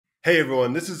Hey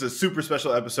everyone, this is a super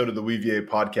special episode of the Weaviate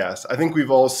podcast. I think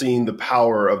we've all seen the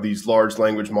power of these large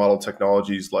language model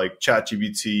technologies like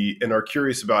ChatGPT and are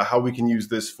curious about how we can use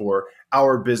this for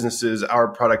our businesses, our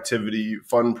productivity,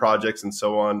 fun projects, and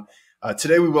so on.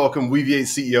 Today we welcome Weaviate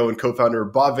CEO and co-founder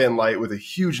Bob Van Light with a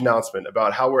huge announcement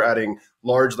about how we're adding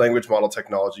large language model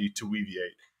technology to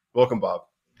Weaviate. Welcome, Bob.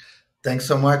 Thanks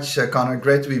so much, Connor.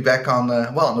 Great to be back on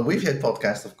the Weaviate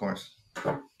podcast, of course.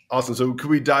 Awesome. So could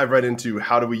we dive right into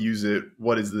how do we use it?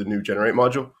 What is the new Generate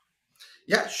module?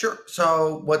 Yeah, sure.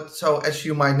 So as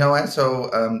you might know,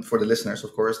 for the listeners,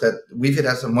 of course, that Weaviate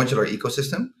has a modular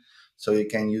ecosystem. So you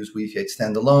can use Weaviate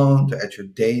standalone to add your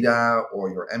data or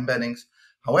your embeddings.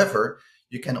 However,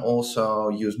 you can also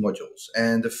use modules.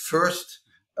 And the first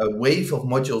wave of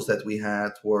modules that we had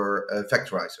were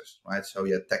vectorizers, right? So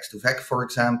you had text to vec, for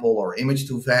example, or image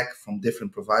to vec from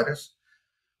different providers.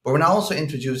 But we're now also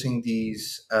introducing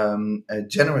these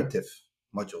generative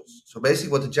modules. So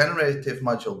basically what the generative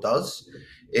module does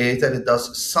is that it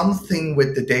does something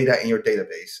with the data in your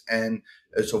database. And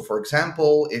so, for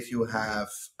example, if you have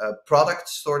a product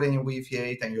stored in your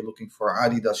Weaviate and you're looking for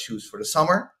Adidas shoes for the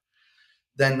summer,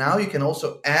 then now you can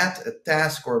also add a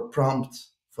task or a prompt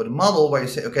for the model where you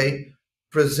say, okay,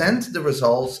 present the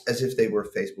results as if they were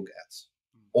Facebook ads,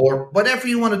 or whatever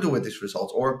you want to do with these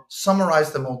results, or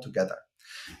summarize them all together.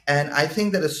 And I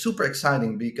think that is super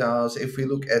exciting because if we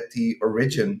look at the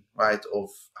origin, right, of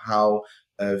how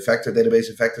vector database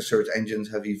and vector search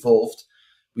engines have evolved,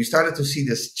 we started to see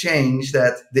this change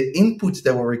that the inputs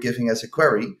that we were giving as a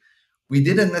query, we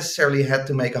didn't necessarily have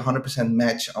to make 100%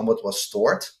 match on what was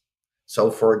stored. So,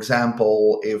 for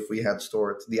example, if we had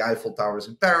stored the Eiffel Towers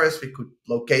in Paris, we could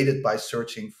locate it by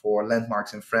searching for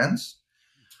landmarks in France.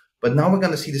 But now we're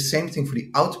going to see the same thing for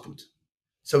the output.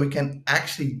 So we can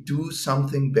actually do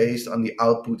something based on the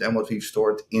output and what we've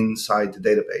stored inside the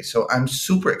database. So I'm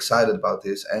super excited about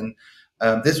this. And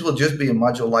this will just be a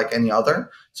module like any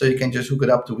other. So you can just hook it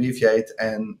up to Weaviate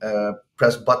and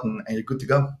press button and you're good to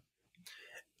go.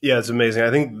 Yeah, it's amazing.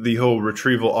 I think the whole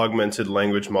retrieval augmented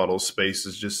language model space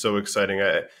is just so exciting.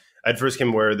 I first came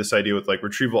aware of this idea with like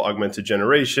retrieval augmented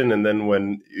generation. And then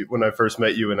when I first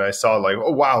met you and I saw like,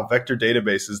 oh, wow, vector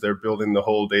databases, they're building the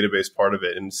whole database part of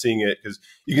it and seeing it because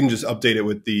you can just update it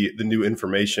with the new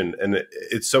information. And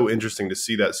it's so interesting to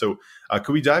see that. So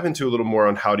could we dive into a little more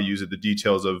on how to use it, the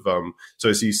details of, so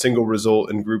I see single result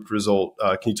and grouped result.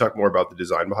 Can you talk more about the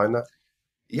design behind that?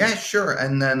 Yeah, sure.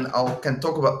 And then can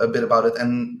talk a bit about it,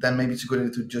 and then maybe it's a good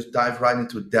idea to just dive right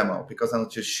into a demo because then I'll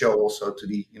just show also to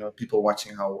the people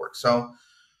watching how it works. So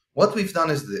what we've done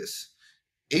is this.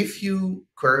 If you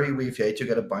query Weaviate, you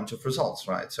get a bunch of results,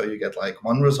 right? So you get like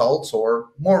one result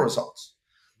or more results.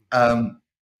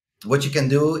 What you can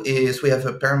do is we have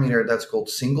a parameter that's called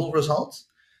single result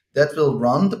that will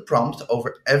run the prompt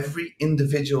over every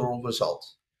individual result.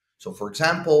 So, for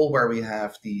example, where we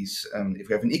have these, if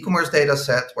we have an e-commerce data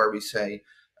set where we say,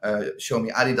 show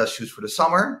me Adidas shoes for the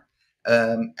summer,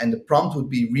 and the prompt would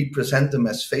be represent them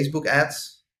as Facebook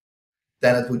ads,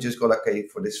 then it would just go like, okay,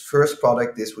 for this first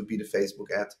product, this would be the Facebook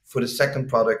ad. For the second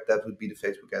product, that would be the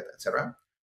Facebook ad, etc.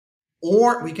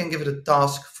 Or we can give it a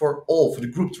task for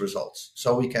the grouped results.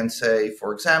 So we can say,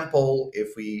 for example, if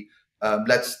we,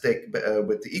 let's take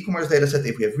with the e-commerce data set,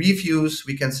 if we have reviews,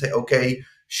 we can say, okay,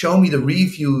 show me the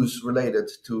reviews related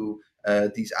to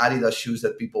these Adidas shoes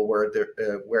that people wear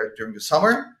during the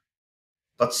summer,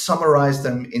 but summarize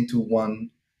them into one,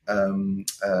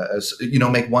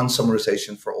 make one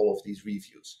summarization for all of these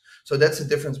reviews. So that's the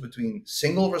difference between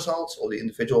single results, all the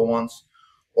individual ones,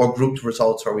 or grouped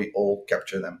results where we all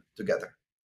capture them together.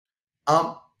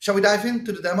 Shall we dive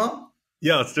into the demo?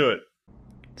 Yeah, let's do it.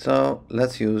 So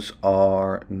let's use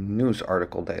our news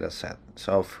article data set.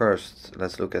 So first,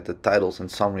 let's look at the titles and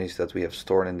summaries that we have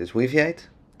stored in this Weaviate.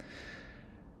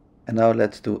 And now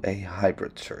let's do a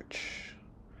hybrid search.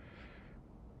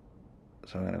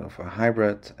 So I'm going to go for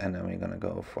hybrid, and then we're going to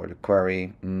go for the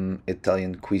query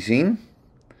Italian cuisine.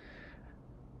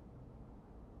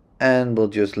 And we'll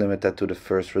just limit that to the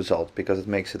first result because it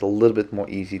makes it a little bit more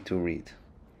easy to read.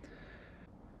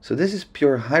 So this is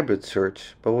pure hybrid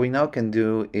search, but what we now can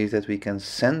do is that we can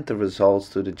send the results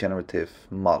to the generative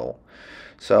model.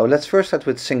 So let's first start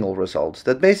with single results.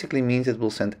 That basically means it will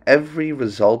send every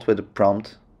result with a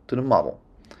prompt to the model.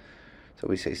 So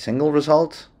we say single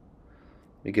result,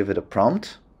 we give it a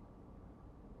prompt.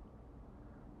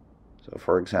 So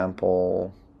for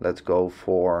example, let's go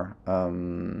for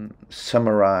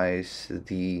summarize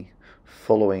the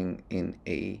following in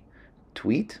a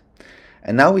tweet.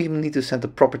 And now we need to send the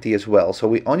property as well. So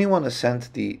we only want to send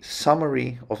the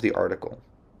summary of the article.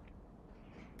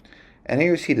 And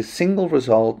here you see the single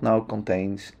result now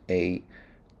contains a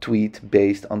tweet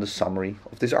based on the summary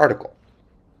of this article.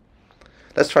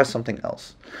 Let's try something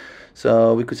else.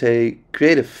 So we could say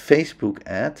create a Facebook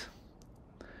ad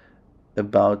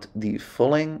about the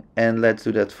following, and let's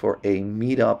do that for a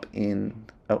meetup in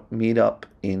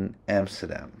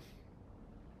Amsterdam.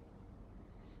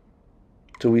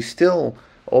 So we still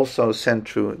also send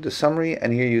through the summary,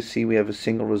 and here you see we have a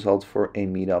single result for a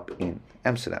meetup in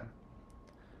Amsterdam.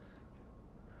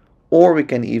 Or we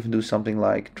can even do something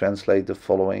like translate the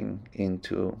following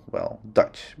into, well,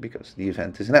 Dutch, because the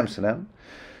event is in Amsterdam.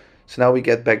 So now we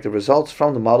get back the results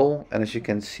from the model, and as you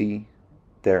can see,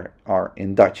 there are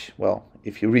in Dutch. Well,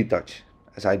 if you read Dutch,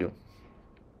 as I do.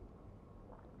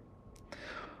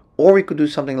 Or we could do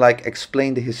something like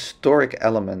explain the historic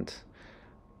element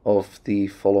of the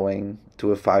following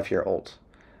to a 5-year-old.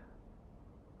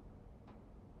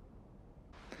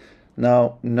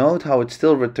 Now, note how it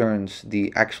still returns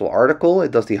the actual article.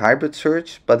 It does the hybrid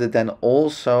search, but it then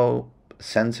also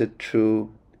sends it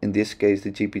through, in this case,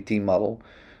 the GPT model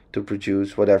to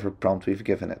produce whatever prompt we've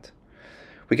given it.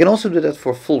 We can also do that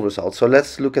for full results. So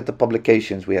let's look at the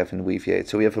publications we have in Weaviate.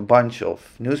 So we have a bunch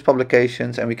of news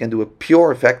publications, and we can do a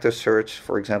pure vector search,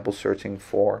 for example, searching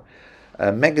for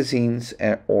magazines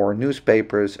or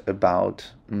newspapers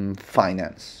about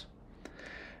finance.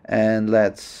 And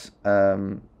let's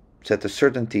set the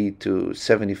certainty to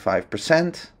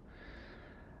 75%.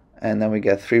 And then we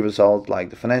get 3 results like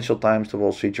the Financial Times, the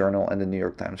Wall Street Journal, and the New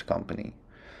York Times Company.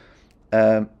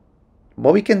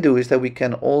 What we can do is that we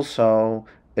can also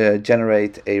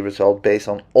generate a result based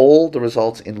on all the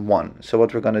results in one. So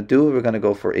what we're going to do, we're going to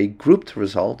go for a grouped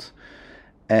result.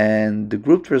 And the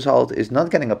grouped result is not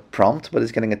getting a prompt, but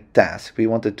it's getting a task. We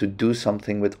wanted to do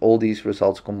something with all these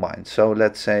results combined. So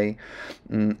let's say,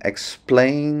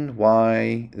 explain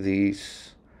why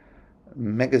these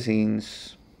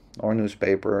magazines or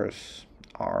newspapers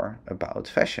are about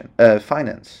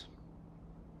finance.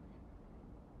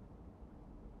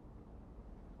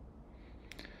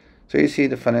 So you see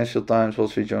the Financial Times, Wall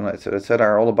Street Journal, etc.,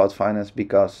 are all about finance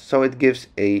because, so it gives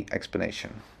a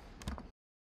explanation.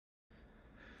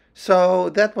 So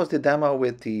that was the demo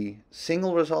with the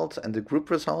single results and the group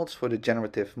results for the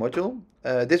generative module.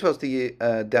 This was the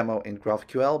demo in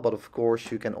GraphQL, but of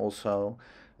course you can also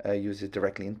use it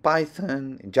directly in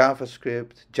Python, in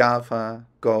JavaScript, Java,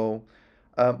 Go,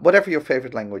 whatever your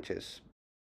favorite language is.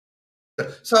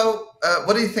 So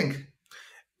what do you think?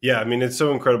 Yeah, I mean, it's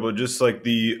so incredible. Just like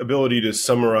the ability to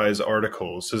summarize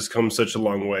articles has come such a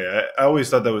long way. I always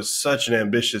thought that was such an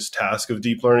ambitious task of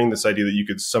deep learning, this idea that you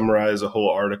could summarize a whole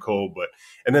article,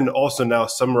 and then also now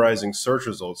summarizing search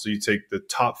results. So you take the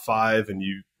top 5 and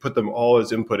you put them all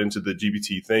as input into the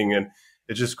GPT thing. And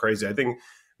it's just crazy. I think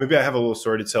maybe I have a little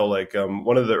story to tell. Like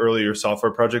one of the earlier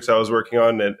software projects I was working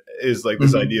on is like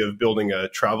this idea of building a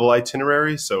travel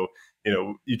itinerary. So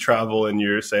you travel and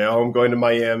you're saying, oh, I'm going to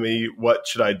Miami. What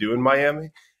should I do in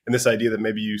Miami? And this idea that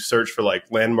maybe you search for like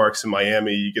landmarks in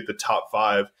Miami, you get the top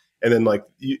 5. And then like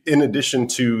in addition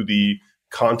to the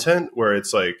content where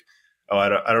it's like, oh, I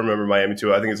don't remember Miami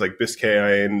too. I think it's like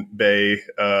Biscayne Bay,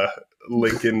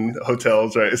 Lincoln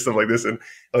hotels, right? Stuff like this. And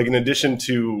like in addition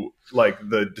to like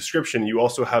the description, you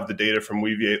also have the data from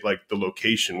Weaviate, like the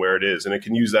location where it is. And it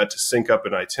can use that to sync up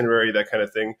an itinerary, that kind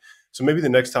of thing. So maybe the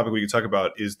next topic we could talk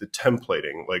about is the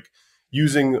templating, like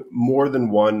using more than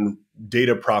one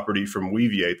data property from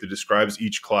Weaviate that describes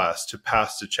each class to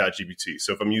pass to ChatGPT.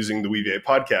 So if I'm using the Weaviate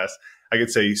podcast, I could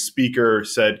say speaker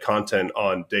said content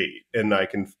on date, and I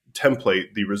can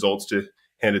template the results to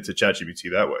hand it to ChatGPT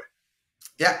that way.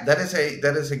 Yeah, that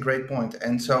is a great point.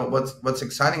 And so what's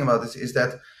exciting about this is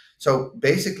that, so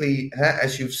basically,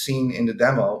 as you've seen in the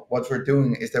demo, what we're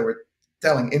doing is that we're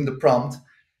telling in the prompt,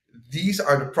 these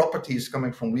are the properties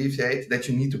coming from Weaviate that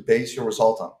you need to base your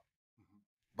result on.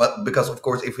 But because of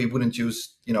course, if we wouldn't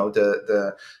use,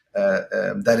 that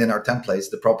in our templates,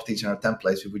 the properties in our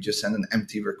templates, we would just send an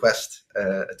empty request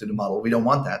to the model. We don't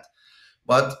want that.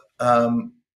 But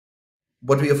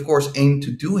what we of course aim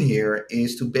to do here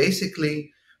is to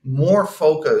basically more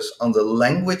focus on the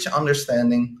language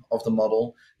understanding of the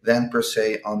model than per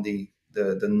se on the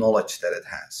knowledge that it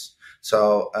has.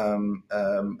 So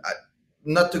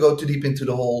not to go too deep into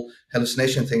the whole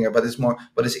hallucination thing here, but it's more,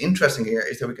 what is interesting here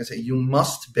is that we can say you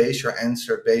must base your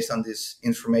answer based on this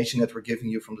information that we're giving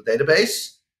you from the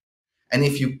database. And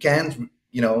if you can't,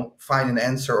 find an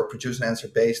answer or produce an answer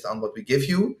based on what we give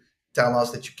you, tell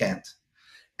us that you can't.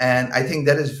 And I think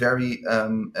that is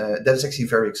actually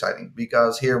very exciting,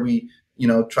 because here we,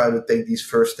 try to take these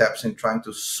first steps in trying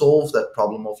to solve that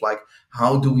problem of like,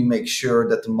 how do we make sure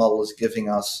that the model is giving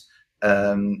us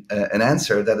an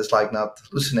answer that is like not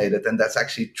hallucinated, and that's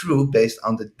actually true based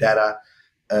on the data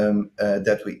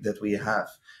that we have.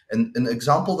 And an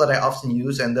example that I often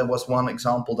use, and there was one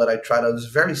example that I tried out, this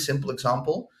very simple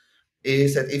example,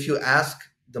 is that if you ask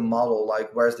the model,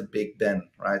 like, where's the Big Ben,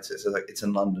 right? So like, it's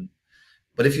in London.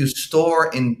 But if you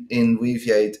store in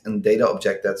Weaviate a data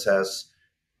object that says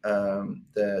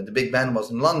the Big Ben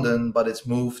was in London, but it's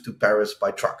moved to Paris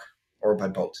by truck or by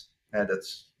boat. And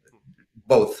that's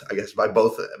both, I guess, by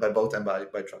both and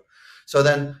by truck. So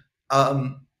then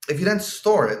if you then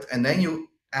store it and then you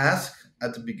ask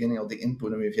at the beginning of the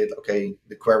input and Weaviate, okay,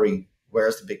 the query,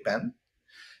 where's the Big Ben?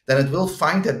 Then it will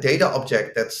find that data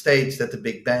object that states that the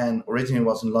Big Ben originally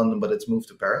was in London, but it's moved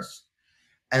to Paris.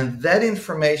 And that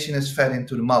information is fed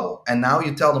into the model. And now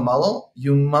you tell the model,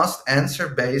 you must answer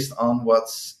based on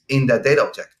what's in that data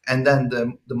object. And then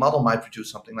the model might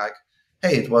produce something like,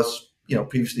 hey, it was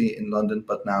previously in London,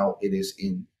 but now it is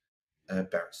in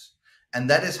Paris. And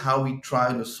that is how we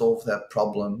try to solve that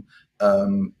problem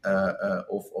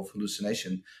of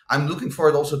hallucination. I'm looking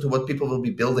forward also to what people will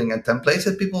be building and templates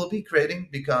that people will be creating,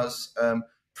 because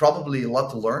probably a lot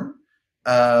to learn.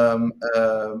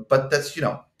 But that's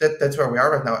that's where we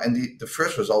are right now, and the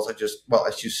first results are just, well,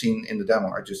 as you've seen in the demo,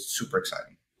 are just super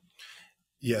exciting.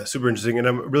 Yeah, super interesting, and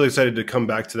I'm really excited to come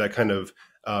back to that kind of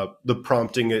the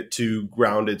prompting it to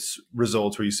ground its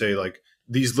results, where you say like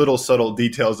these little subtle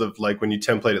details of like when you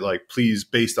template it, like please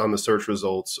based on the search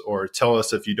results, or tell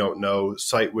us if you don't know,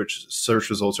 cite which search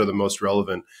results are the most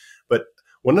relevant. But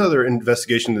one other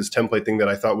investigation of this template thing that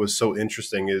I thought was so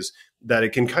interesting is that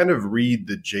it can kind of read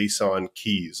the JSON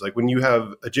keys. Like when you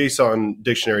have a JSON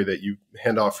dictionary that you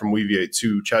hand off from Weaviate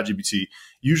to ChatGPT,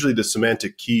 usually the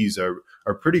semantic keys are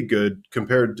pretty good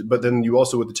compared to, but then you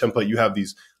also with the template, you have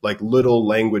these like little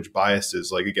language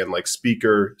biases, like again, like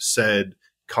speaker, said,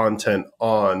 content,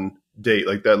 on, date,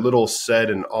 like that little said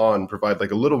and on provide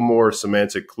like a little more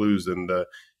semantic clues than the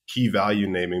key value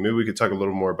naming. Maybe we could talk a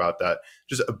little more about that.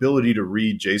 Just ability to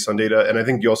read JSON data. And I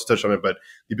think you also touched on it, but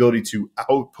the ability to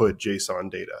output JSON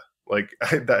data like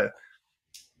that.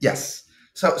 Yes.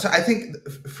 So I think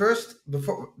first,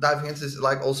 before diving into this,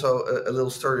 like also a little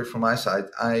story from my side.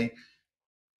 I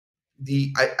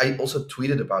also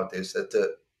tweeted about this, that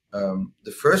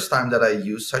the first time that I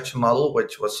used such a model,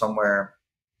 which was somewhere,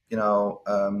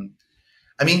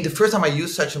 the first time I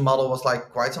used such a model was like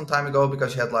quite some time ago,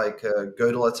 because you had like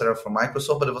Gödel, etc. from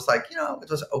Microsoft, but it was like, it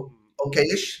was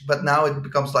okay-ish, but now it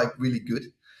becomes like really good.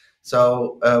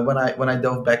 So when I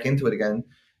dove back into it again,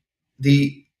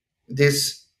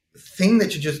 this thing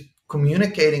that you're just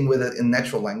communicating with it in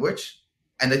natural language,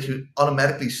 and that you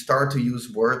automatically start to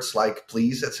use words like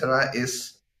please, etc.,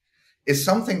 is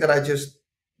something that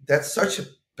that's such a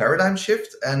paradigm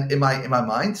shift and in my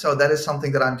mind. So that is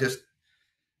something that I'm just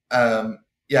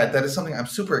that is something I'm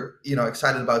super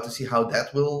excited about, to see how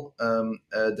that will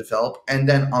develop. And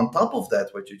then on top of that,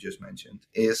 what you just mentioned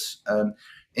is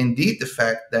indeed the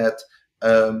fact that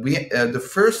the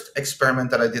first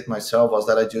experiment that I did myself was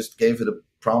that I just gave it a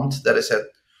prompt that I said,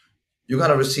 you're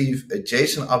going to receive a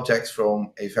JSON object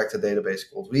from a vector database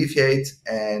called Weaviate,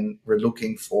 and we're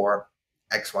looking for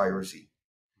X, Y, or Z.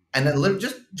 And then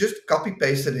just copy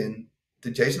paste it in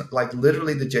the JSON, like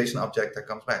literally the JSON object that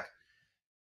comes back.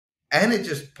 And it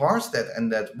just parsed that,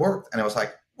 and that worked. And I was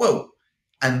like, whoa.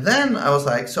 And then I was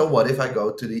like, so what if I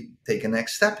go to take a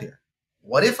next step here?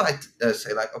 What if I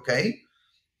say like, okay,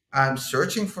 I'm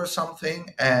searching for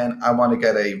something and I want to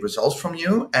get a result from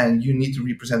you, and you need to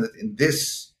represent it in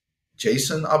this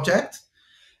JSON object,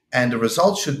 and the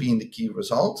result should be in the key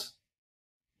result.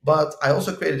 But I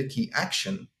also created a key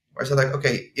action where I said like,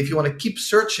 okay, if you want to keep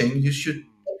searching, you should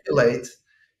populate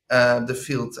the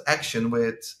field action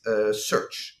with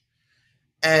search.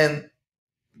 And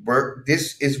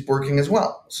this is working as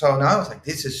well. So now I was like,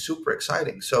 this is super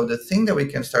exciting. So the thing that we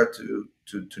can start to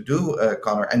do,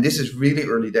 Connor, and this is really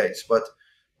early days, but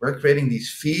we're creating these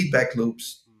feedback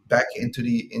loops back into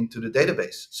the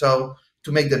database. So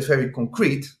to make that very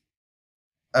concrete,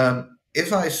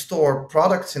 if I store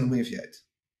products in Weaviate,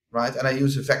 right, and I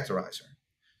use a vectorizer,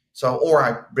 or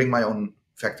I bring my own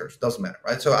vectors, doesn't matter,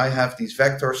 right? So I have these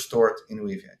vectors stored in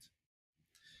Weaviate.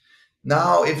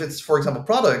 Now, if it's, for example,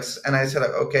 products, and I said,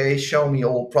 okay, show me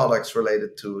all products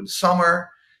related to the summer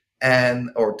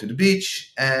or to the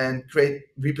beach, and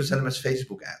represent them as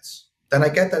Facebook ads, then I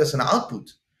get that as an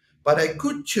output. But I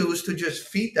could choose to just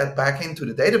feed that back into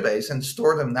the database and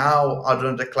store them now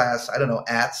under the class, I don't know,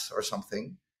 ads or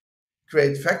something,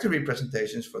 create vector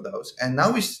representations for those. And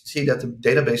now we see that the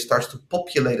database starts to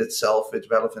populate itself with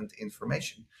relevant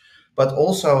information. but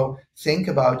also think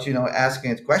about,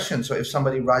 asking it questions. So if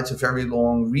somebody writes a very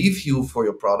long review for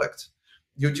your product,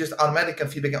 you just automatically can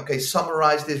feedback, okay,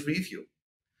 summarize this review,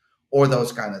 or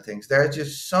those kind of things. There's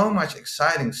just so much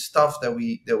exciting stuff that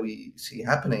we see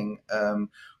happening.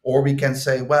 Or we can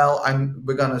say, well,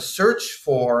 we're going to search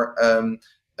for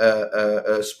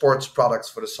sports products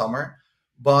for the summer,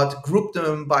 but group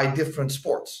them by different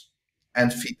sports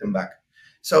and feed them back.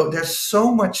 So there's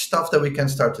so much stuff that we can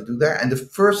start to do there. And the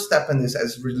first step in this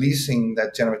is releasing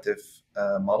that generative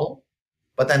model.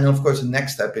 But then, of course, the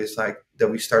next step is like that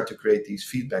we start to create these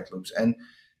feedback loops. And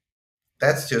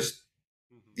that's just,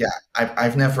 yeah,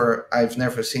 I've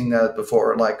never seen that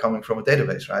before, like coming from a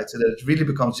database, right? So that it really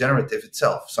becomes generative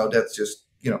itself. So that's just,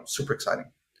 super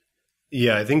exciting.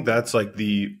 Yeah, I think that's like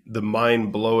the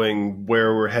mind blowing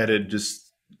where we're headed,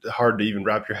 just hard to even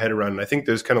wrap your head around. And I think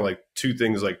there's kind of like two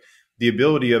things, like the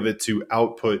ability of it to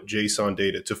output JSON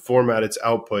data, to format its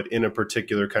output in a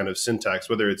particular kind of syntax,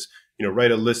 whether it's,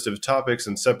 write a list of topics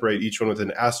and separate each one with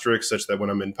an asterisk such that when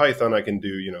I'm in Python, I can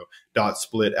do, dot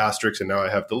split asterisk and now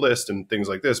I have the list and things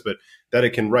like this, but that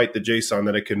it can write the JSON,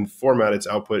 that it can format its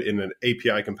output in an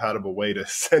API compatible way to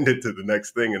send it to the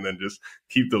next thing and then just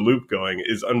keep the loop going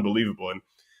is unbelievable. And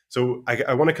so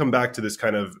I want to come back to this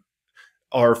kind of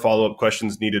our follow-up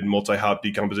questions needed multi-hop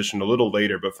decomposition a little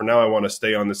later, but for now I want to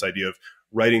stay on this idea of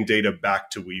writing data back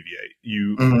to Weaviate.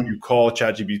 You call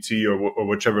ChatGPT or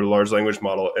whichever large language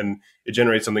model, and it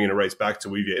generates something and it writes back to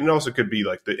Weaviate. And it also could be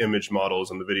like the image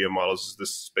models and the video models as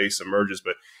this space emerges,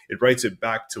 but it writes it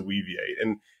back to Weaviate.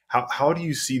 And how do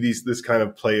you see this kind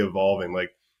of play evolving?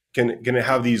 Like, can it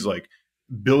have these like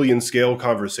billion scale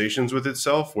conversations with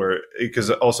itself, where, because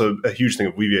also a huge thing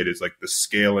of Weaviate is like the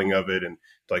scaling of it and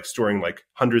like storing like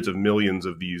hundreds of millions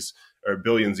of these or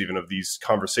billions even of these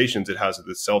conversations it has with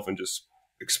itself and just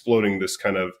exploding this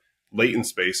kind of latent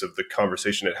space of the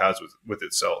conversation it has with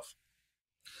itself.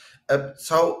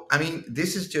 So, I mean,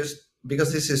 this is just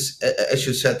because this is, as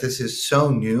you said, this is so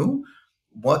new.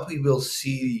 What we will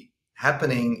see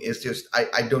happening is just,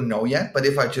 I don't know yet, but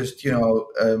if I just,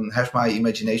 have my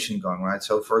imagination going, right?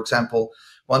 So, for example,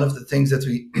 one of the things that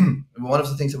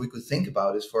we could think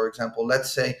about is, for example,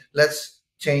 let's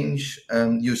change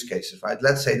use cases, right?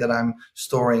 Let's say that I'm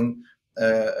storing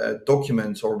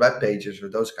documents or web pages or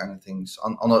those kind of things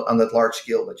on that large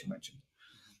scale that you mentioned.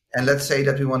 And let's say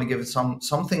that we want to give it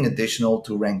something additional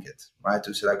to rank it, right?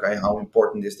 To say, like, okay, how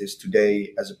important is this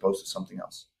today as opposed to something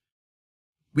else?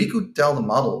 We could tell the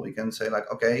model, we can say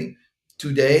like, okay,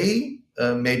 today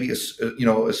maybe a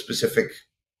specific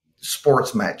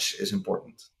sports match is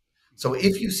important. So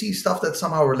if you see stuff that's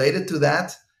somehow related to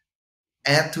that,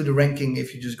 add to the ranking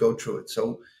if you just go through it.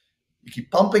 So you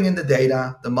keep pumping in the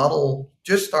data, the model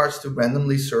just starts to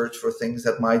randomly search for things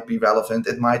that might be relevant.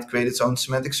 It might create its own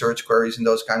semantic search queries and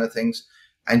those kind of things,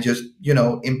 and just,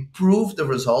 improve the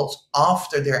results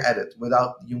after they're added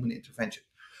without human intervention.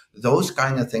 Those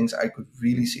kind of things I could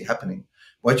really see happening.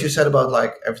 What you said about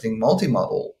like everything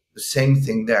multi-model, the same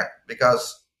thing there,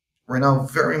 because we're now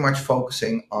very much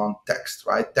focusing on text,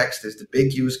 right? Text is the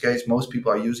big use case. Most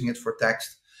people are using it for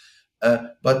text.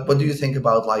 But what do you think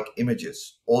about like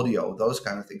images, audio, those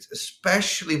kind of things,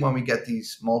 especially when we get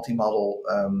these multi-model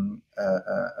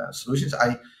solutions?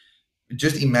 I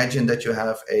just imagine that you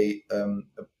have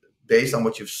based on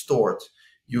what you've stored,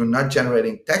 you're not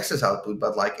generating text as output,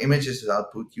 but like images as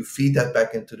output. You feed that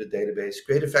back into the database,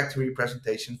 create a factory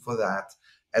representation for that,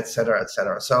 et cetera, et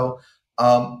cetera. So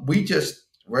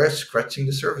we're scratching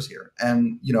the surface here.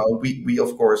 And, we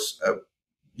of course,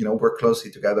 work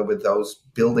closely together with those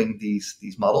building these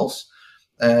models,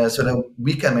 so that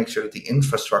we can make sure that the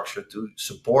infrastructure to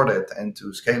support it and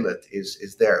to scale it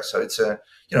is there. So it's a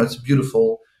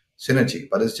beautiful synergy,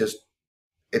 but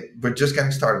we're just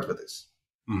getting started with this.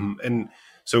 Mm-hmm. And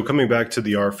so coming back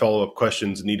to our follow-up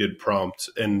questions needed prompt,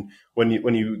 and when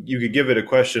you could give it a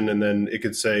question and then it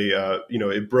could say,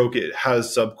 it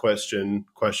has sub-question,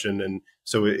 and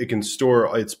so it can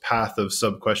store its path of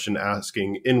sub-question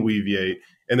asking in Weaviate,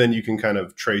 and then you can kind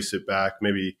of trace it back.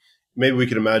 Maybe we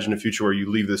could imagine a future where you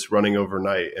leave this running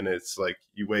overnight and it's like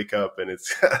you wake up and it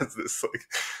has this like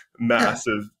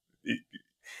massive...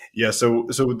 Yeah. So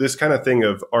this kind of thing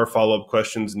of our follow-up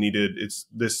questions needed, it's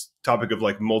this topic of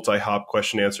like multi-hop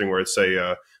question answering where it's say,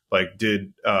 like,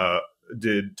 did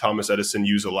Thomas Edison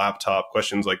use a laptop?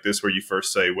 Questions like this, where you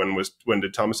first say, when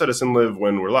did Thomas Edison live?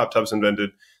 When were laptops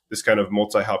invented? This kind of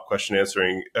multi-hop question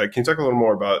answering. Can you talk a little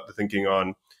more about the thinking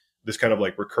on this kind of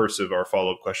like recursive our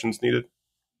follow-up questions needed?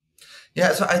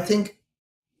 Yeah. So I think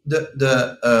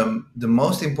the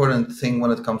most important thing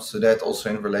when it comes to that, also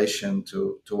in relation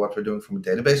to what we're doing from a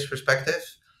database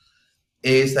perspective,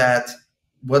 is that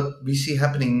what we see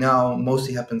happening now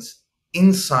mostly happens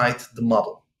inside the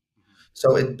model.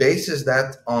 So it bases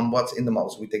that on what's in the model.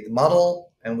 So we take the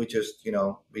model and we just,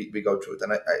 we go through it.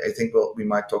 And I think we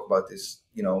might talk about this,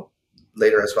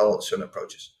 later as well, certain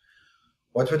approaches.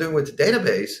 What we're doing with the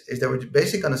database is that we're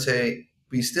basically going to say,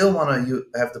 we still want to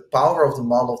have the power of the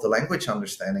model of the language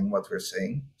understanding what we're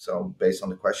saying. So based on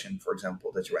the question, for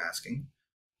example, that you're asking.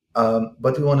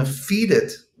 But we want to feed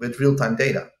it with real-time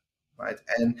data, right?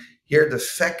 And here the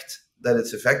fact that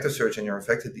it's a vector search and you're a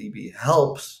vector DB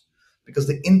helps because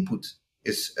the input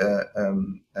is,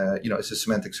 it's a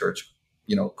semantic search,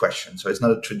 question. So it's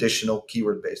not a traditional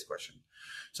keyword-based question.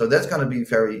 So that's going to be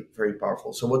very, very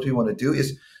powerful. So what we want to do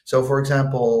is, so for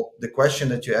example, the question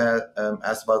that you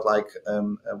asked about, what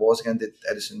was again, did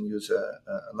Edison use a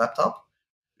laptop?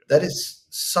 That is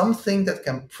something that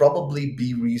can probably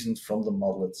be reasoned from the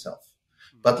model itself.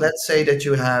 But let's say that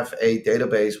you have a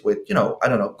database with,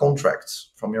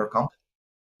 contracts from your company.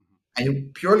 And you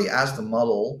purely ask the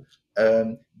model,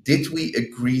 did we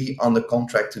agree on the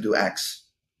contract to do X?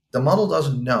 The model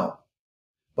doesn't know.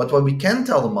 But what we can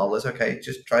tell the model is, okay,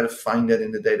 just try to find that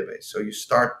in the database. So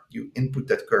you input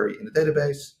that query in the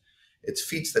database. It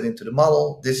feeds that into the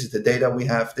model. This is the data we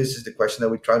have. This is the question that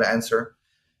we try to answer.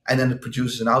 And then it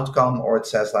produces an outcome, or it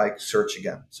says search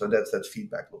again. So that's that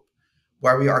feedback loop.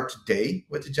 Where we are today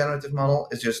with the generative model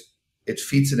is just, it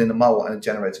feeds it in the model and it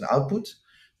generates an output.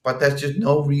 But there's just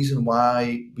no reason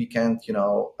why we can't,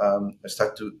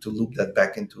 start to loop that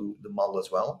back into the model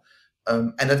as well.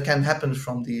 And that can happen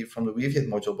from the Weaviate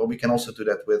module, but we can also do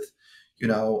that with,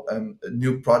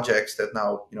 new projects that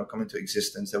now, come into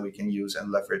existence that we can use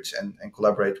and leverage and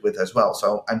collaborate with as well.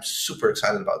 So I'm super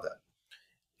excited about that.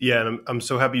 Yeah, and I'm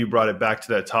so happy you brought it back to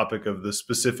that topic of the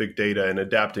specific data and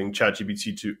adapting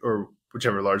ChatGPT to, or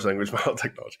whichever large language model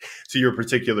technology, to your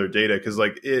particular data, because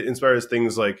it inspires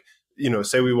things like,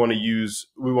 say we want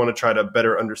to try to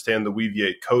better understand the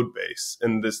Weaviate code base,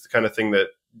 and this kind of thing that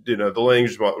the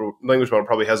language model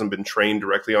probably hasn't been trained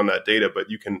directly on that data, but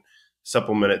you can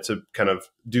supplement it to kind of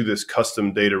do this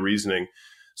custom data reasoning.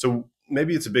 So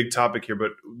maybe it's a big topic here,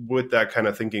 but with that kind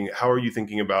of thinking, how are you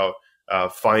thinking about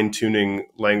fine-tuning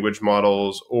language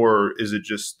models, or is it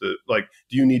just do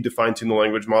you need to fine-tune the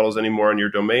language models anymore in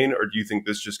your domain, or do you think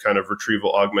this just kind of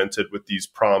retrieval augmented with these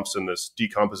prompts and this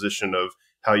decomposition of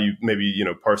how you maybe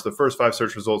parse the first 5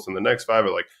 search results and the next 5,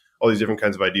 or all these different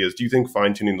kinds of ideas? Do you think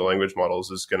fine-tuning the language models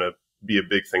is going to be a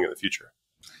big thing in the future?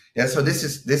 Yeah, so this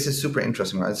is super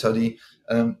interesting, right? So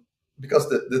because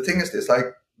the thing is this,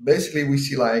 basically we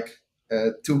see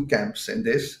 2 camps in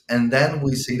this, and then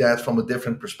we see that from a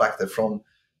different perspective, from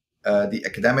the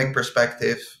academic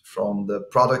perspective, from the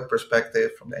product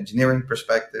perspective, from the engineering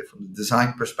perspective, from the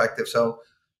design perspective. So,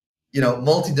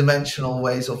 multi-dimensional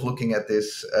ways of looking at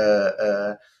this.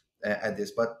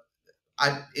 But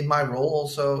in my role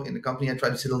also in the company, I try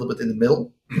to sit a little bit in the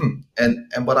middle,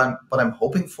 and what I'm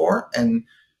hoping for, and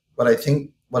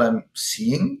what I'm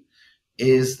seeing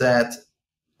is that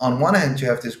on one hand you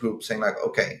have this group saying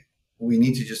okay, we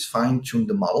need to just fine tune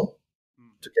the model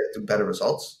to get to better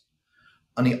results.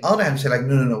 On the other hand, say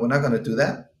no, we're not going to do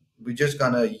that. We're just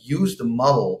going to use the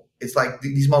model. It's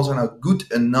these models are now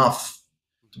good enough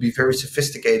to be very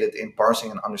sophisticated in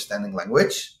parsing and understanding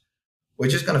language. We're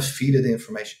just going to feed it the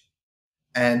information.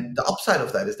 And the upside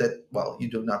of that is that, you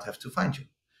do not have to fine tune.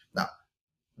 Now,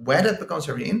 where that becomes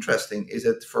very interesting is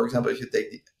that, for example, if you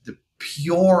take the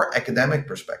pure academic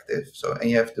perspective, and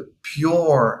you have the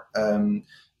pure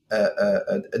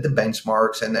the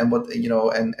benchmarks and what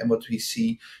and what we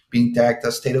see being tagged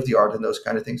as state of the art and those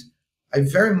kind of things, I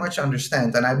very much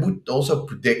understand, and I would also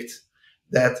predict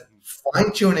that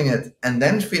fine tuning it and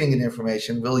then feeding it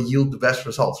information will yield the best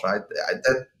results, right?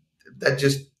 That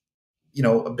just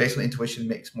based on intuition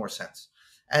makes more sense,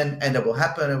 and that will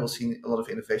happen, and we'll see a lot of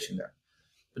innovation there.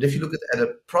 But if you look at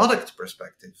a product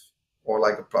perspective, or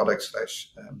a product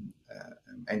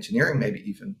 / engineering, maybe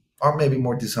even, or maybe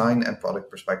more design and product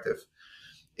perspective,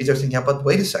 is just thinking, but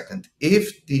wait a second,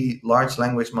 if the large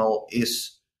language model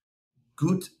is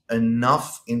good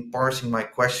enough in parsing my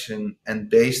question and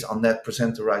based on that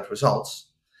present the right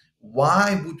results,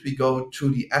 why would we go through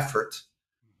the effort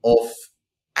of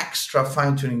extra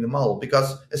fine-tuning the model?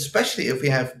 Because especially if we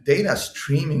have data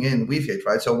streaming in Weaviate,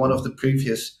 right? So one of the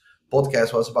previous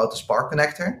podcasts was about the Spark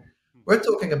connector. We're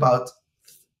talking about,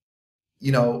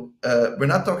 we're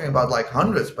not talking about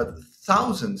hundreds, but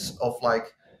thousands of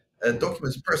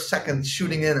documents per second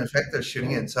shooting in and vectors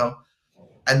shooting in. So,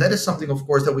 and that is something, of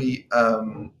course, that we,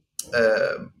 that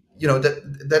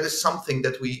is something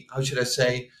that we, how should I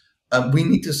say, we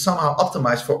need to somehow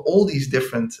optimize for all these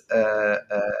different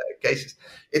cases.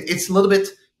 It's a little bit,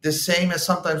 the same as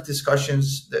sometimes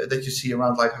discussions that you see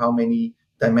around like how many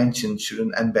dimensions should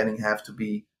an embedding have to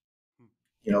be,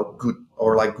 good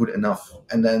or like good enough.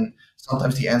 And then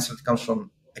sometimes the answer that comes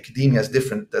from academia is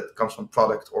different that comes from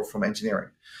product or from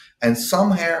engineering. And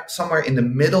somewhere in the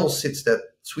middle sits that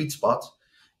sweet spot.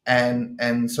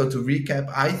 And so to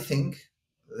recap, I think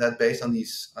that based on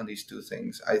these two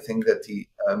things, I think that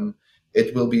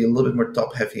it will be a little bit more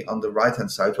top heavy on the right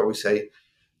hand side, where we say,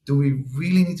 do we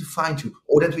really need to fine tune,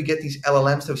 or that we get these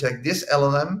LLMs that we say, like, this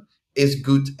LLM is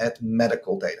good at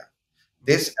medical data,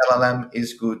 this LLM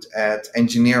is good at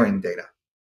engineering data.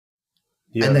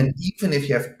 Yeah. And then even if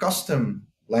you have custom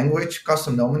language,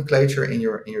 custom nomenclature in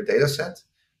your data set,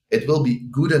 it will be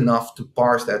good enough to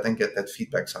parse that and get that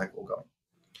feedback cycle going.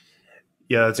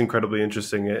 Yeah, that's incredibly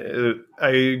interesting. I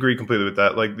agree completely with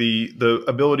that. Like the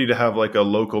ability to have like a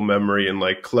local memory and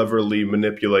like cleverly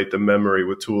manipulate the memory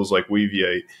with tools like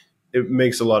Weaviate, it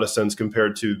makes a lot of sense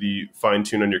compared to the fine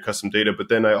tune on your custom data. But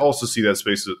then I also see that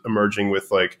space emerging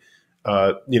with like,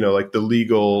 like the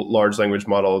legal large language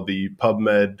model, the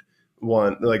PubMed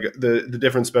one, like the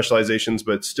different specializations,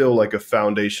 but still like a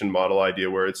foundation model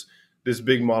idea where it's this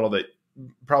big model that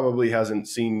probably hasn't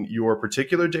seen your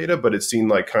particular data, but it's seen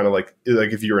like kind of like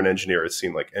if you're an engineer, it's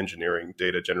seen like engineering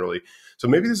data generally. So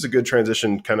maybe this is a good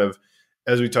transition kind of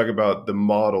as we talk about the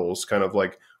models, kind of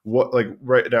like what, like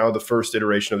right now, the first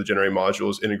iteration of the Generative module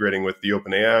is integrating with the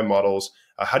OpenAI models.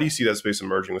 How do you see that space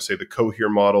emerging with, say, the Cohere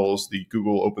models, the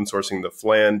Google open sourcing the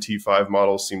FLAN T5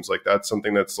 models? Seems like that's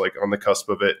something that's like on the cusp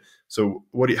of it. So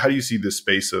how do you see this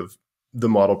space of the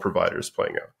model providers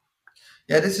playing out?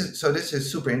 Yeah, this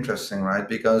is super interesting, right?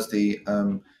 Because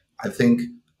I think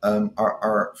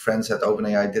our friends at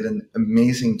OpenAI did an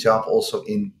amazing job also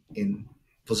in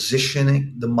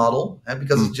positioning the model,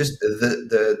 because it's just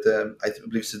the I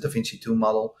believe it's the DaVinci 2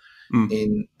 model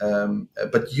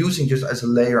but using just as a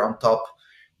layer on top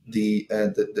the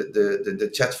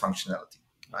chat functionality,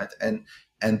 right?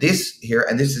 And this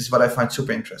is what I find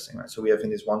super interesting, right? So we have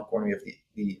in this one corner, we have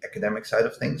the academic side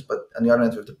of things, but on the other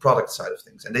end, we have the product side of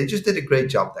things. And they just did a great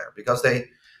job there, because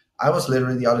I was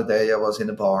literally the other day, I was in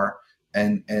a bar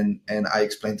and I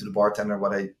explained to the bartender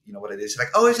what it is. Like,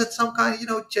 oh, is it some kind of,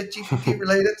 ChatGPT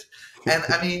related? And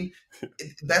I mean,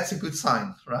 that's a good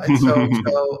sign, right?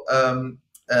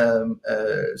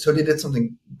 So they did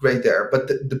something great there. But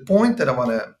the point that I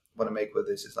want to make with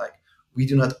this is, like, we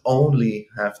do not only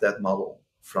have that model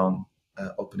from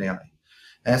OpenAI.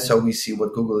 And so we see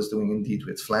what Google is doing indeed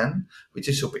with FLAN, which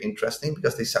is super interesting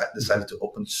because they decided to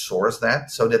open source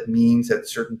that. So that means that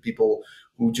certain people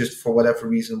who just for whatever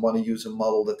reason want to use a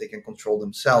model that they can control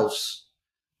themselves,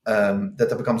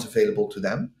 that becomes available to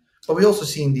them. But we also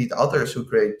see indeed others who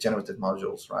create generative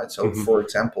modules, right? So for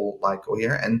example, like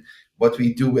Cohere. And what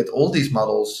we do with all these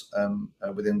models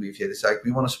within Weaviate is, like,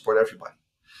 we want to support everybody.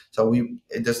 So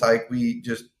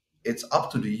it's up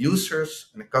to the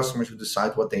users and the customers who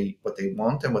decide what they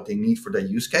want and what they need for their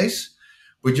use case.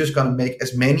 We're just going to make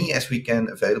as many as we can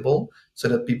available so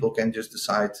that people can just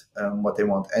decide what they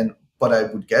want. And what I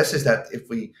would guess is that if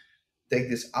we take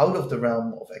this out of the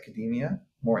realm of academia,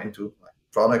 more into like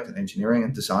product and engineering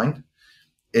and design,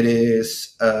 it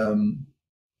is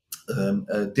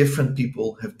different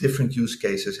people have different use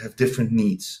cases, have different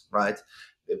needs, right?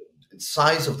 The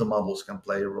size of the models can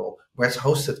play a role, where it's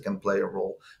hosted can play a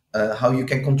role, how you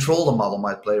can control the model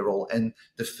might play a role. And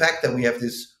the fact that we have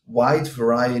this wide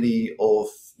variety of,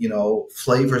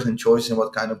 flavors and choice in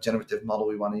what kind of generative model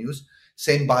we want to use.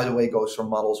 Same, by the way, goes for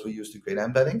models we use to create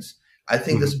embeddings. I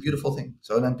think that's a beautiful thing.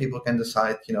 So then people can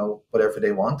decide, whatever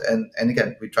they want. And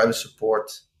again, we try to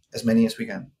support as many as we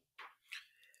can.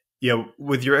 Yeah,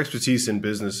 with your expertise in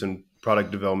business and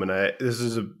product development, this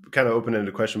is a kind of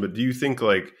open-ended question, but do you think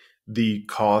like the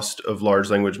cost of large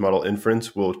language model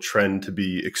inference will trend to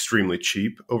be extremely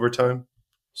cheap over time?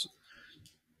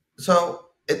 So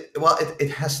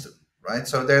it has to, right?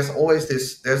 So there's always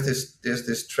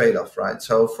this trade-off, right?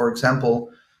 So for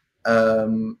example,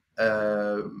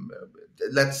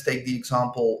 let's take the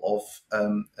example of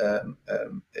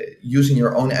using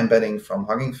your own embedding from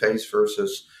Hugging Face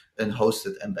versus an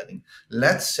hosted embedding.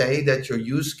 Let's say that your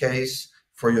use case,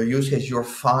 you're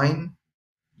fine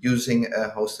using a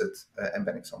hosted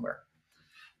embedding somewhere.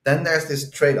 Then there's this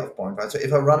trade-off point, right? So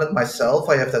if I run it myself,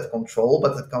 I have that control,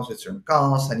 but that comes with certain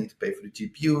costs. I need to pay for the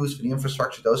GPUs, for the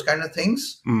infrastructure, those kind of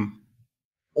things.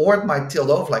 Or it might tilt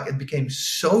over, like it became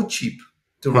so cheap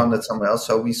to run that somewhere else.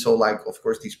 So we saw, like, of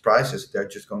course, these prices, they're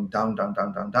just going down, down,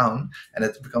 down, down, down. And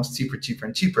it becomes cheaper, cheaper,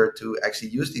 and cheaper to actually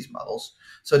use these models.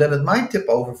 So then it might tip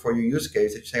over for your use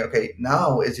case that you say, okay,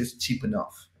 now it's just cheap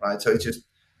enough, right? So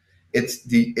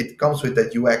it comes with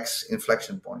that UX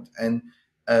inflection point. And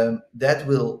that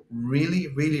will really,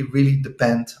 really, really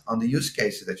depend on the use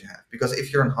cases that you have. Because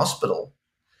if you're in hospital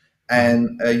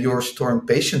and you're storing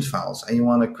patient files and you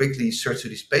want to quickly search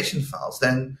through these patient files,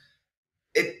 then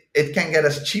it can get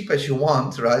as cheap as you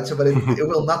want, right? So, but it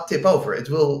will not tip over. It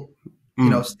will,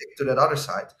 stick to that other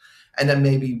side. And then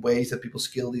maybe ways that people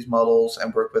scale these models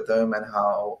and work with them, and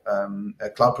how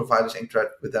cloud providers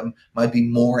interact with them might be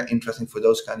more interesting for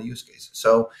those kind of use cases.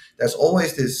 So there's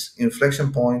always this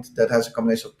inflection point that has a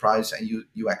combination of price and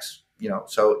UX.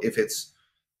 So if it's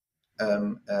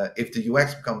if the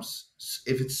UX becomes,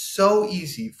 if it's so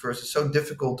easy versus so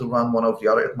difficult to run one over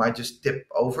the other, it might just tip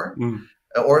over.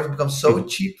 Or if it becomes so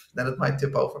cheap, then it might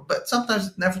tip over. But sometimes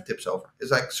it never tips over.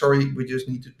 It's like, sorry, we just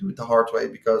need to do it the hard way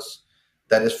because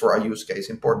that is for our use case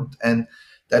important. And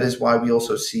that is why we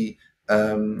also see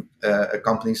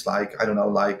companies like, I don't know,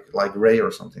 like Ray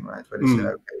or something, right? Where they say,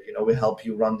 okay, we help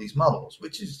you run these models,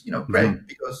 which is, great,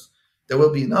 because there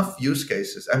will be enough use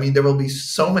cases. I mean, there will be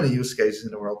so many use cases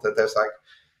in the world that there's like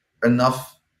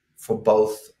enough for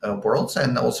both worlds.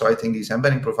 And also, I think these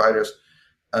embedding providers,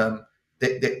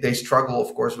 they struggle,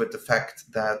 of course, with the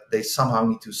fact that they somehow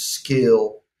need to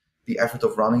scale the effort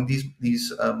of running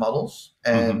these models,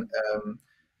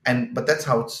 but that's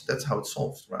how it's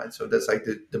solved, right? So that's like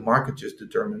the market just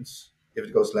determines if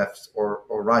it goes left or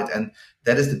right, and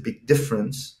that is the big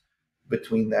difference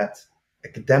between that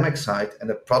academic side and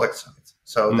the product side.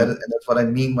 So and that's what I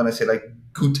mean when I say like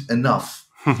good enough.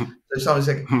 So it's always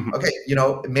like, okay,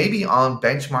 maybe on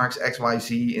benchmarks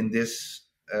XYZ in this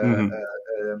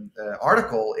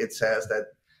article, it says that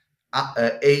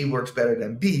A works better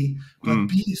than B, but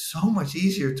B is so much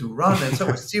easier to run and so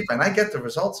much cheaper, and I get the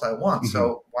results I want.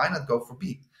 So why not go for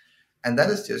B? And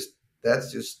that's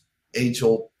just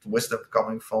age-old wisdom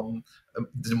coming from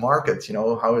the market,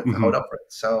 how it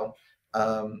operates. So,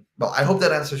 well, I hope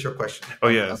that answers your question. Oh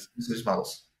yeah, business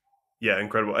models. Yeah,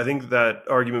 incredible. I think that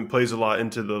argument plays a lot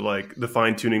into the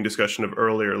fine-tuning discussion of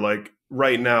earlier. Like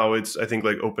right now, it's, I think,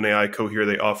 like OpenAI, Cohere,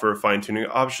 they offer a fine-tuning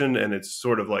option, and it's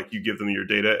sort of like you give them your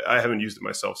data. I haven't used it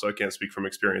myself, so I can't speak from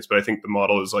experience, but I think the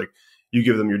model is like you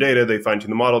give them your data, they fine-tune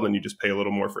the model, then you just pay a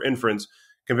little more for inference,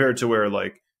 compared to where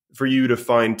like for you to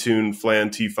fine-tune FLAN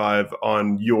T5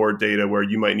 on your data where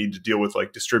you might need to deal with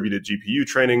like distributed GPU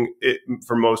training,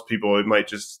 for most people, it might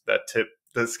just,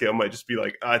 the scale might just be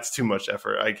like, it's too much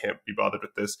effort. I can't be bothered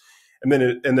with this. And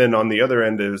then on the other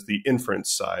end is the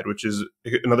inference side, which is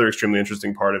another extremely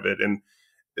interesting part of it. And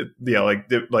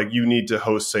like you need to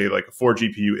host, say, like a 4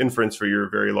 GPU inference for your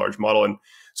very large model. And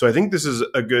so I think this is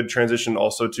a good transition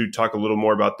also to talk a little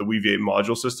more about the Weaviate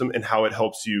module system and how it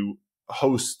helps you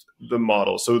host the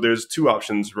model. So there's two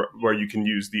options where you can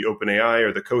use the OpenAI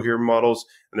or the Cohere models.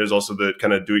 And there's also the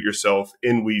kind of do-it-yourself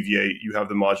in Weaviate. You have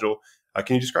the module.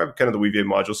 Can you describe kind of the Weaviate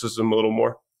module system a little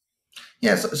more?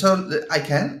 Yeah, so I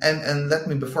can, and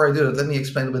before I do that, let me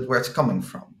explain a bit where it's coming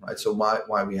from, right? So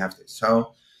why we have this.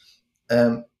 So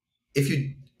if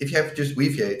you have just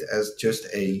Weaviate as just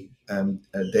a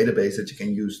database that you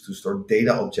can use to store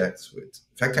data objects with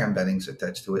vector embeddings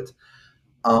attached to it,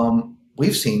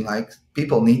 we've seen like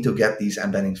people need to get these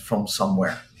embeddings from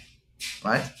somewhere,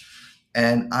 right?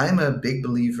 And I'm a big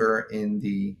believer in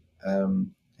the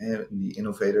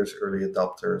innovators, early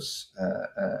adopters,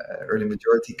 early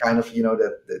majority kind of,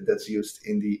 that's used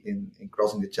in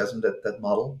crossing the chasm, that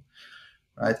model,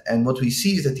 right? And what we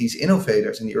see is that these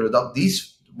innovators and the early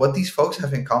adopters, what these folks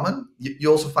have in common, you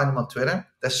also find them on Twitter,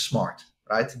 they're smart,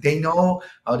 right? They know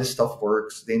how this stuff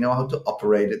works. They know how to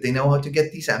operate it. They know how to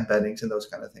get these embeddings and those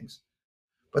kind of things.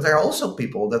 But there are also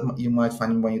people that you might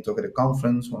find when you talk at a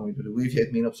conference, when we do the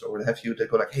Weaviate meetups or what have you, they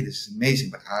go like, hey, this is amazing,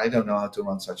 but I don't know how to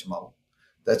run such a model.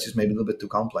 That's just maybe a little bit too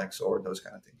complex or those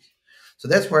kind of things. So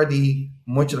that's where the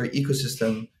modular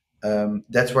ecosystem,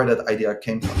 that's where that idea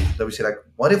came from. That we say like,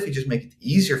 what if we just make it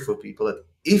easier for people that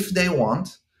if they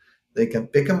want, they can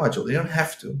pick a module. They don't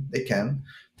have to, they can.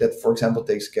 That, for example,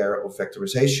 takes care of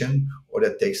vectorization or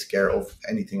that takes care of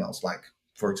anything else like,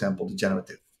 for example, the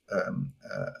generative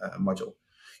module.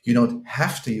 You don't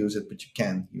have to use it, but you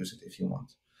can use it if you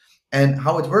want. And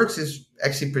how it works is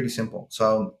actually pretty simple.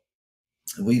 So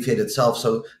Weaviate itself,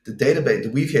 so the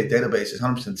Weaviate database is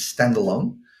 100%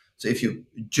 standalone. So if you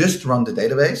just run the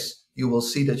database, you will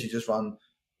see that you just run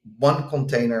one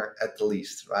container at the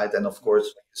least, right? And of course,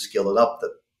 when you scale it up,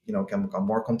 that can become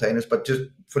more containers. But just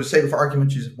for the sake of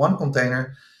argument, use one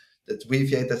container. That's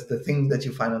Weaviate. That's the thing that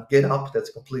you find on GitHub.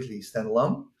 That's completely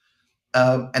standalone.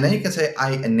 And then you can say,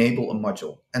 I enable a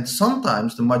module. And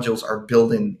sometimes the modules are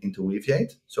built into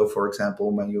Weaviate. So for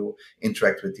example, when you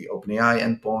interact with the OpenAI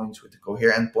endpoints, with the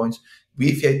Cohere endpoints,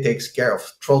 Weaviate takes care of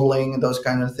throttling and those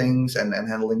kind of things and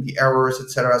handling the errors,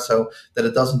 etc. So that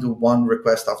it doesn't do one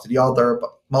request after the other, but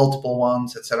multiple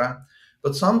ones, etc.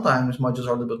 But sometimes modules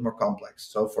are a little bit more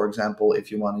complex. So for example, if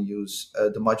you want to use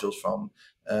the modules from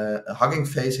a Hugging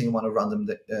Face and you want to run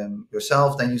them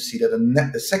yourself, then you see that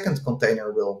a second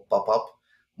container will pop up,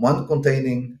 one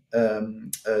containing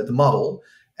the model,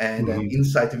 and then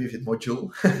inside the Weaviate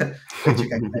module that you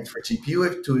can connect for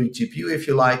GPU to GPU if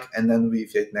you like, and then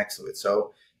Weaviate next to it.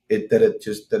 So it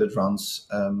runs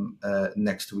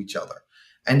next to each other.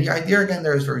 And the idea again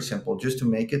there is very simple, just to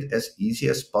make it as easy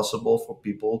as possible for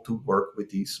people to work with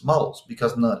these models,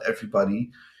 because not everybody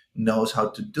knows how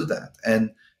to do that. And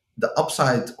the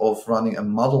upside of running a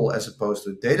model as opposed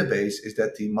to a database is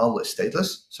that the model is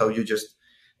stateless. So if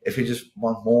you just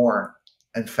want more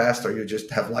and faster, you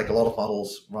just have like a lot of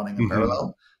models running in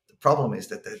parallel. The problem is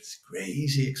that that's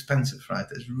crazy expensive, right?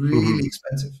 It's really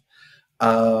expensive.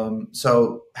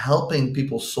 So helping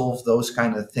people solve those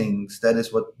kind of things, that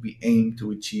is what we aim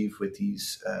to achieve with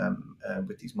these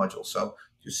modules. So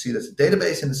you see there's a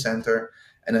database in the center,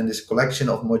 and then this collection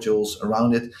of modules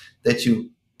around it that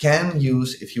you can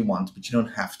use if you want, but you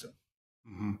don't have to.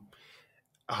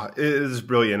 It is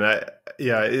brilliant.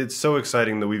 It's so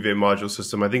exciting, the Weaviate module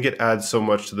system. I think it adds so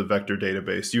much to the vector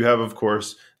database. You have, of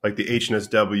course, like the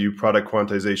HNSW, product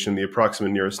quantization, the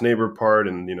approximate nearest neighbor part,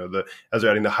 and as you're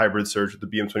adding the hybrid search with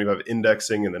the BM25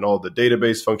 indexing, and then all the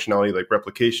database functionality like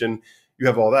replication. You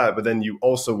have all that, but then you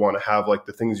also want to have like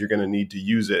the things you're going to need to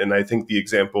use it. And I think the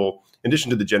example, in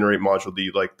addition to the generate module,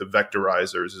 the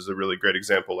vectorizers is a really great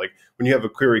example. Like when you have a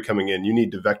query coming in, you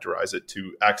need to vectorize it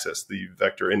to access the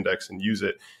vector index and use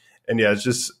it. And yeah,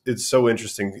 it's so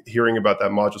interesting hearing about that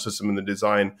module system and the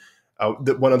design.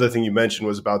 One other thing you mentioned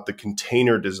was about the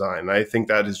container design. I think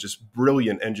that is just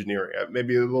brilliant engineering.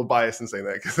 Maybe a little biased in saying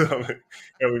that,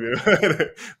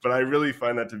 but I really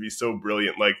find that to be so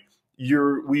brilliant. Like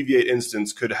your Weaviate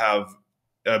instance could have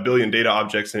a billion data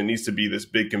objects and it needs to be this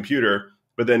big computer,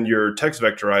 but then your text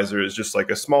vectorizer is just like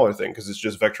a smaller thing because it's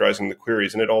just vectorizing the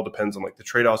queries, and it all depends on like the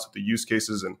trade-offs with the use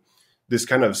cases and this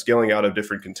kind of scaling out of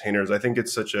different containers. I think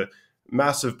it's such a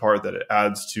massive part that it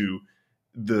adds to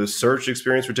the search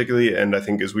experience particularly, and I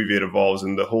think as Weaviate evolves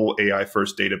and the whole AI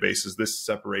first databases, this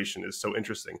separation is so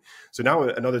interesting. So now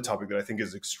another topic that I think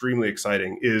is extremely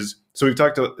exciting is, so we've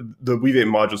talked about the Weaviate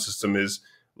module system is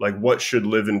like what should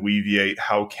live in Weaviate,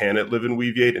 how can it live in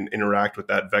Weaviate and interact with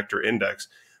that vector index.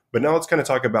 But now let's kind of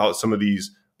talk about some of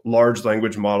these large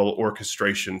language model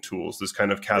orchestration tools, this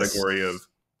kind of category of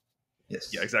yeah,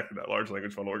 exactly that, large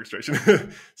language model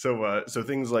orchestration. So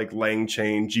things like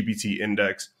LangChain, GPT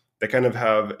index, that kind of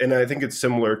have, and I think it's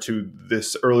similar to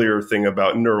this earlier thing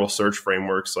about neural search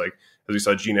frameworks, like as we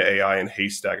saw Gina AI and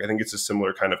Haystack. I think it's a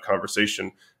similar kind of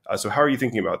conversation. So how are you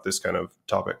thinking about this kind of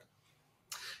topic?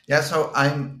 Yeah, so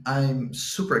I'm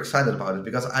super excited about it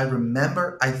because I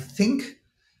remember,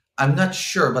 I'm not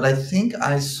sure, but I think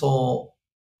I saw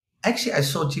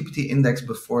GPT index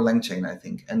before LangChain, I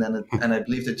think. And then and I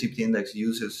believe that GPT index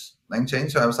uses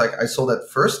LangChain. So I was like, I saw that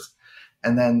first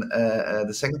and then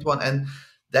the second one. And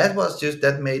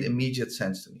that made immediate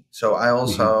sense to me. So I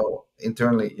also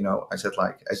internally, I said,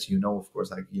 like, as you know, of course,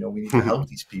 like, we need to help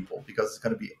these people because it's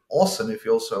going to be awesome if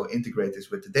you also integrate this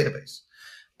with the database.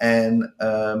 And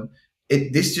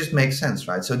this just makes sense,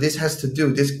 right? So this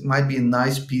might be a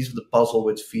nice piece of the puzzle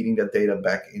with feeding that data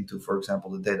back into, for example,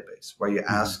 the database, where you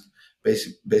ask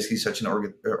basically such an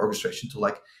orchestration tool,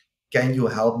 like, can you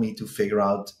help me to figure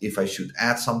out if I should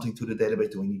add something to the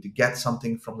database? Do we need to get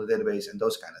something from the database and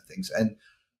those kind of things? And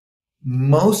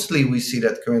mostly we see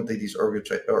that currently these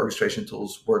orchestration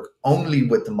tools work only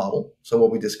with the model. So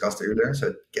what we discussed earlier, so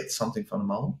it gets something from the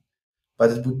model.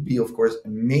 But it would be, of course,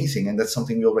 amazing. And that's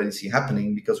something we already see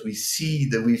happening because we see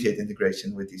the Weaviate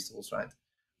integration with these tools, right?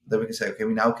 Then we can say, okay,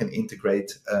 we now can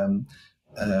integrate the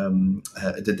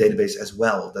database as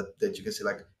well. That you can say,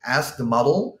 like, ask the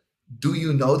model, do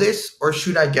you know this? Or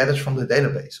should I get it from the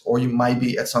database? Or you might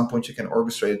be, at some point, you can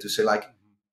orchestrate it to say, like,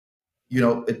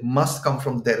 it must come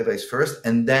from the database first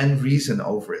and then reason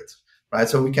over it, right?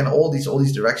 So we can all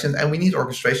these directions, and we need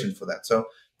orchestration for that. So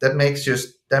that makes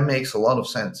a lot of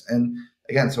sense. And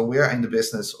again, so we're in the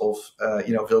business of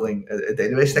building a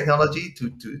database technology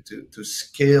to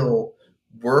scale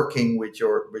working with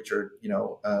your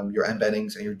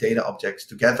embeddings and your data objects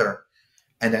together,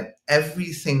 and then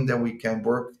everything that we can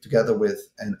work together with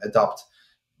and adopt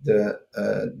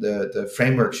the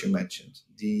frameworks you mentioned,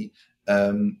 the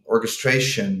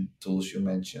orchestration tools you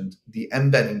mentioned, the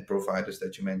embedding providers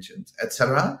that you mentioned,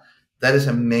 etc. That is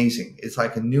amazing. It's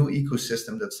like a new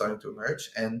ecosystem that's starting to emerge.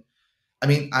 And I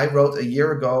mean, I wrote a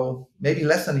year ago, maybe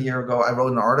less than a year ago, I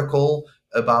wrote an article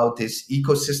about this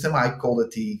ecosystem. I called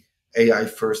it the AI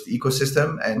first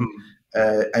ecosystem.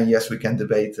 And yes, we can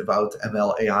debate about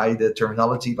ML AI, the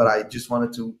terminology, but I just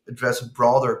wanted to address a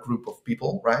broader group of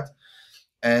people, right?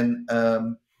 And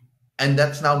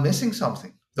that's now missing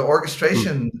something. The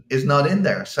orchestration is not in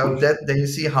there. So that then you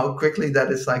see how quickly that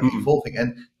is like evolving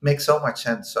and makes so much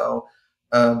sense. So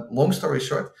long story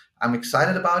short, I'm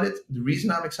excited about it. The reason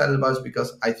I'm excited about it is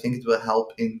because I think it will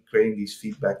help in creating these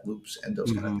feedback loops and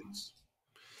those kind of things.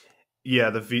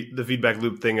 Yeah, the feedback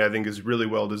loop thing I think is really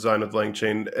well designed with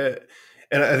LangChain.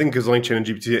 And I think because LangChain and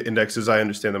GPT indexes, I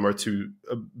understand them, are two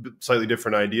slightly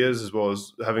different ideas, as well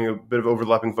as having a bit of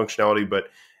overlapping functionality. But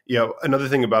yeah, another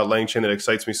thing about LangChain that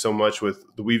excites me so much with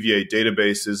the Weaviate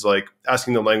database is like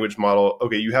asking the language model,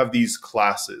 okay, you have these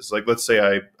classes. Like, let's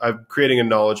say I'm creating a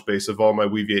knowledge base of all my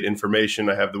Weaviate information.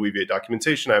 I have the Weaviate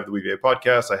documentation, I have the Weaviate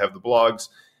podcast, I have the blogs,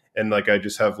 and like I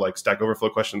just have like Stack Overflow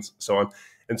questions, so on.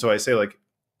 And so I say like,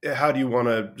 what do you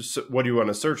want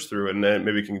to search through? And then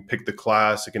maybe you can pick the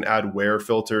class. It can add where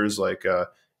filters, like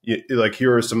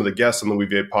here are some of the guests on the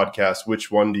Weaviate podcast.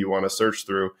 Which one do you want to search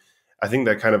through? I think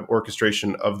that kind of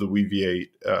orchestration of the Weaviate,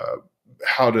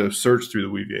 how to search through the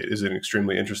Weaviate, is an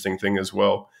extremely interesting thing as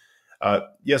well.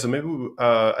 So maybe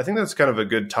I think that's kind of a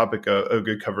good topic, a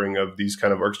good covering of these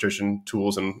kind of orchestration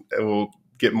tools, and we'll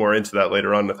get more into that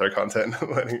later on with our content.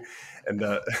 And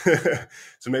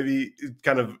so maybe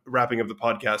kind of wrapping up the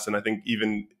podcast, and I think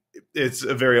even it's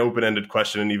a very open-ended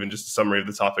question, and even just a summary of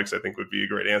the topics I think would be a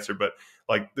great answer. But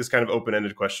like this kind of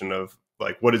open-ended question of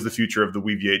like, what is the future of the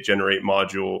Weaviate Generate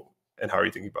module, and how are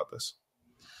you thinking about this?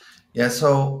 Yeah,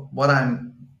 so what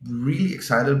I'm really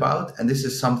excited about, and this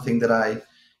is something that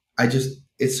I just,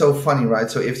 it's so funny, right?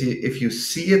 So if you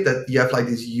see it, that you have like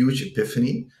this huge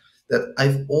epiphany, that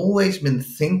I've always been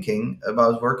thinking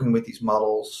about working with these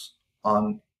models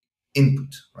on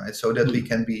input, right? So that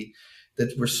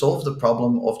we solve the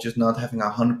problem of just not having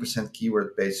 100%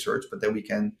 keyword-based search, but that we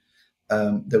can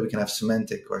have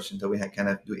semantic questions, that we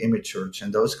can do image search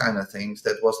and those kind of things.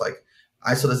 That was like,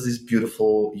 I saw this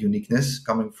beautiful uniqueness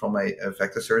coming from a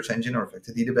vector search engine or a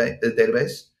vector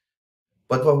database.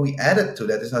 But what we added to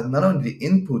that is not only the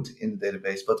input in the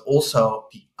database, but also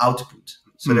the output.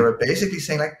 So they were basically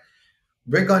saying like,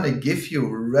 we're going to give you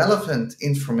relevant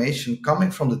information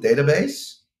coming from the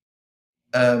database,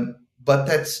 but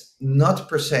that's not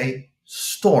per se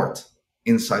stored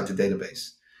inside the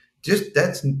database. Just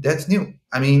that's new.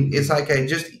 I mean, it's like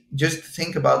just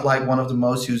think about like one of the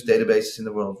most used databases in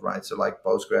the world, right? So like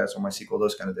Postgres or MySQL,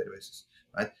 those kind of databases,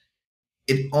 right?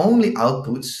 It only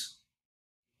outputs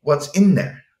what's in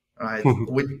there, right?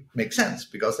 Which makes sense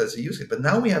because that's a use case. But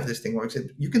now we have this thing where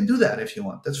you can do that if you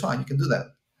want. That's fine. You can do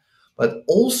that. But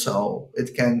also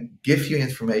it can give you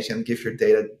information, give your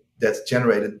data that's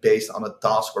generated based on a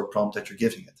task or prompt that you're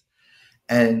giving it.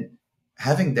 And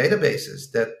having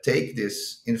databases that take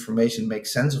this information, make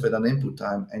sense of it on input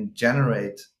time, and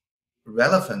generate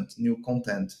relevant new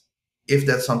content, if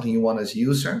that's something you want as a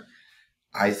user,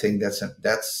 I think that's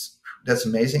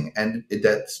amazing. And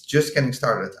that's just getting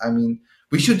started. I mean,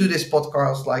 we should do this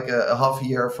podcast like a half a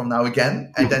year from now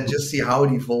again, and then just see how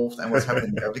it evolved and what's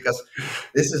happening there, because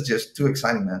this is just too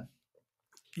exciting, man.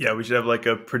 Yeah, we should have like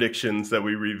a predictions that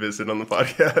we revisit on the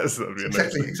podcast. That'd be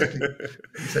exactly.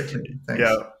 Thanks.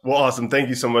 Yeah, well, awesome. Thank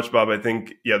you so much, Bob. I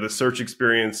think, the search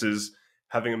experience is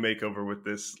having a makeover with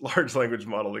this large language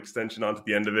model extension onto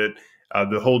the end of it.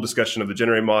 The whole discussion of the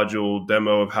Generate module,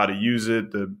 demo of how to use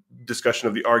it, the discussion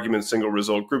of the argument, single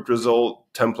result, grouped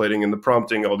result, templating and the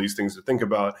prompting, all these things to think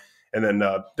about. And then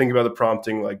think about the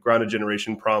prompting, like grounded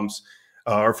generation prompts,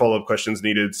 our follow-up questions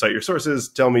needed, cite your sources,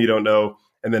 tell me you don't know.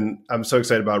 And then I'm so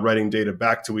excited about writing data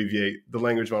back to Weaviate, the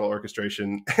language model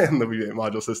orchestration, and the Weaviate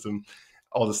module system,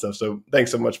 all this stuff. So thanks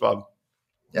so much, Bob.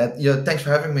 Yeah, thanks for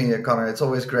having me, Connor. It's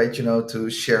always great, to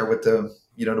share with the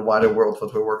wider world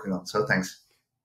what we're working on. So thanks.